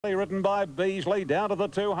Ridden by Beasley down to the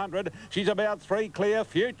 200. She's about 3 clear.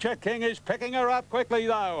 Future King is picking her up quickly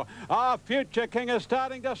though. Future King is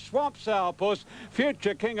starting to swamp Sourpuss.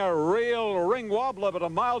 Future King a real ring wobbler, but a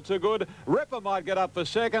mile too good. Ripper might get up for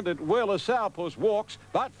second. It will as Sourpuss walks,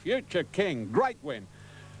 but Future King, great win.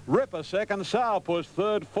 Ripper second, Sourpuss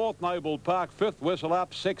third, fourth Noble Park, fifth Whistle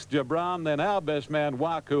Up, sixth Gibran, then Our Best Man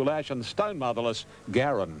Waku Lash and Stone Motherless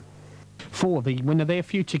Garin. For the winner there,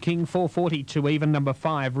 Future King, 4.42 even. Number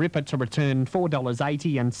 5, Ripper to return,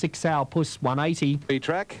 $4.80, and 6 Sourpuss, $1.80.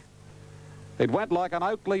 Track. It went like an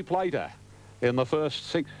Oakley plater in the first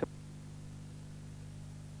 6.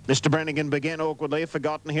 Mr. Brannigan began awkwardly.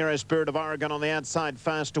 Forgotten Hero, Spirit of Oregon on the outside,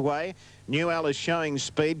 fast away. Newell is showing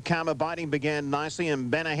speed. Karma Biting began nicely, and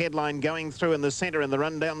Banner Headline going through in the centre in the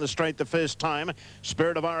run down the straight the first time.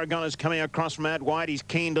 Spirit of Oregon is coming across from out wide. He's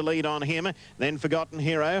keen to lead on him. Then Forgotten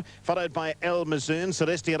Hero, followed by El Mazoon.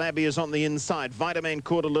 Celestial Abbey is on the inside. Vitamin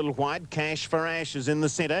caught a little wide. Cash for Ash is in the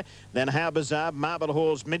centre. Then How Bizarre, Marble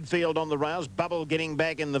Halls midfield on the rails. Bubble getting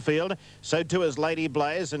back in the field. So too is Lady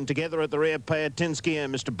Blaze, and together at the rear, Payatinsky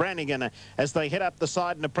and Mr. Brannigan as they head up the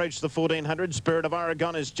side and approach the 1400. Spirit of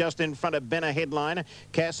Oregon is just in front of Banner Headline.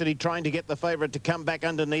 Cassidy trying to get the favourite to come back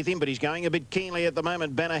underneath him, but he's going a bit keenly at the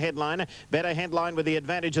moment. Banner Headline with the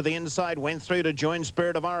advantage of the inside, went through to join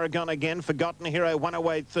Spirit of Oregon again. Forgotten Hero won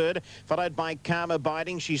away third, followed by Karma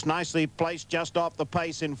Biting. She's nicely placed just off the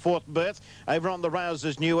pace in fourth berth. Over on the rails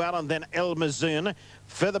is Newell, and then El Mazoon.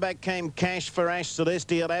 Further back came Cash for Ash,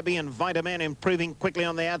 Celestial Abbey, and Vitamin improving quickly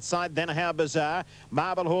on the outside. Then How Bizarre.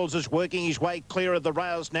 Marble Halls is working his way clear of the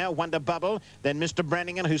rails now. Wonder Bubble. Then Mr.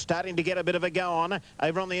 Brannigan, who's starting to get a bit of a go on.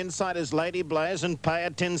 Over on the inside is Lady Blaze, and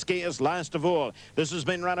Payatinsky is last of all. This has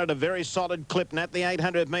been run at a very solid clip, and at the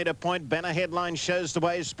 800-metre point, Banner Headline shows the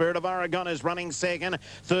way. Spirit of Oregon is running second.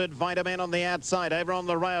 Third, Vitamin on the outside. Over on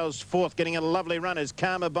the rails, fourth, getting a lovely run is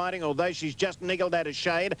Karma Biting, although she's just niggled out of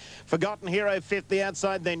shade. Forgotten Hero, fifth, the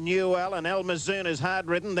outside. Then Newell, and El Mazoon is hard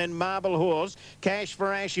ridden. Then Marble Horse. Cash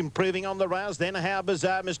for Ash improving on the rails. Then How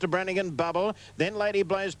Bizarre, Mr. Brannigan, Bubble. Then Lady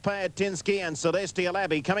Blaze, Payatinsky, and Celestial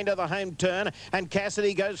Abbey coming to the home turn. And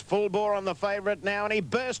Cassidy goes full bore on the favourite now, and he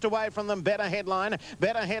burst away from them. Better Headline.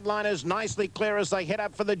 Better Headline is nicely clear as they head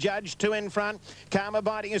up for the judge. Two in front. Karma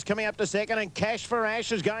Biting is coming up to second, and Cash for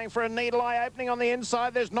Ash is going for a needle eye opening on the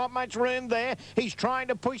inside. There's not much room there. He's trying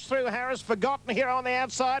to push through Harris. Forgotten Hero on the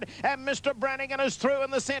outside, and Mr. Brannigan is through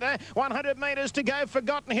in the centre. 100 metres to go.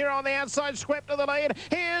 Forgotten Hero on the outside, swept to the lead.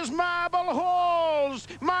 Here's Marble Halls.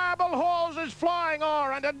 Marble Halls is flying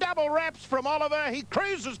on, and a double wraps from Oliver. He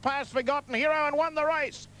cruises past Forgotten Hero and won the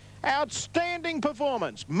race. Outstanding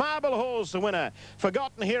performance. Marble Hall's the winner.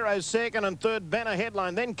 Forgotten Hero second, and third Banner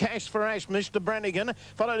Headline. Then Cash for Ash, Mr. Brannigan,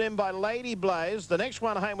 followed in by Lady Blaze. The next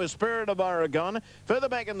one home was Spirit of Oregon. Further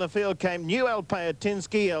back in the field came Newell,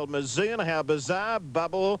 Payatinsky, El Mazoon, How Bizarre,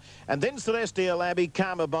 Bubble, and then Celestial Abbey,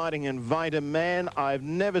 Karma Biting, and Vitamin. I've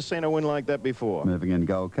never seen a win like that before. Moving in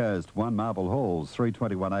Gold Coast, 1 Marble Halls,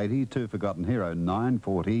 321.80, 2 Forgotten Hero,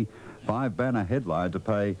 9.40, 5 Banner Headline to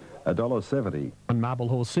pay $1.70. On Marble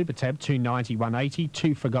Hall Super Tab, 291.80,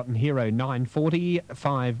 2 Forgotten Hero, 9.40,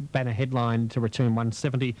 5 Banner Headline to return,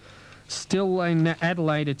 170. Still in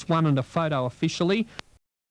Adelaide, it's 1 and a photo officially.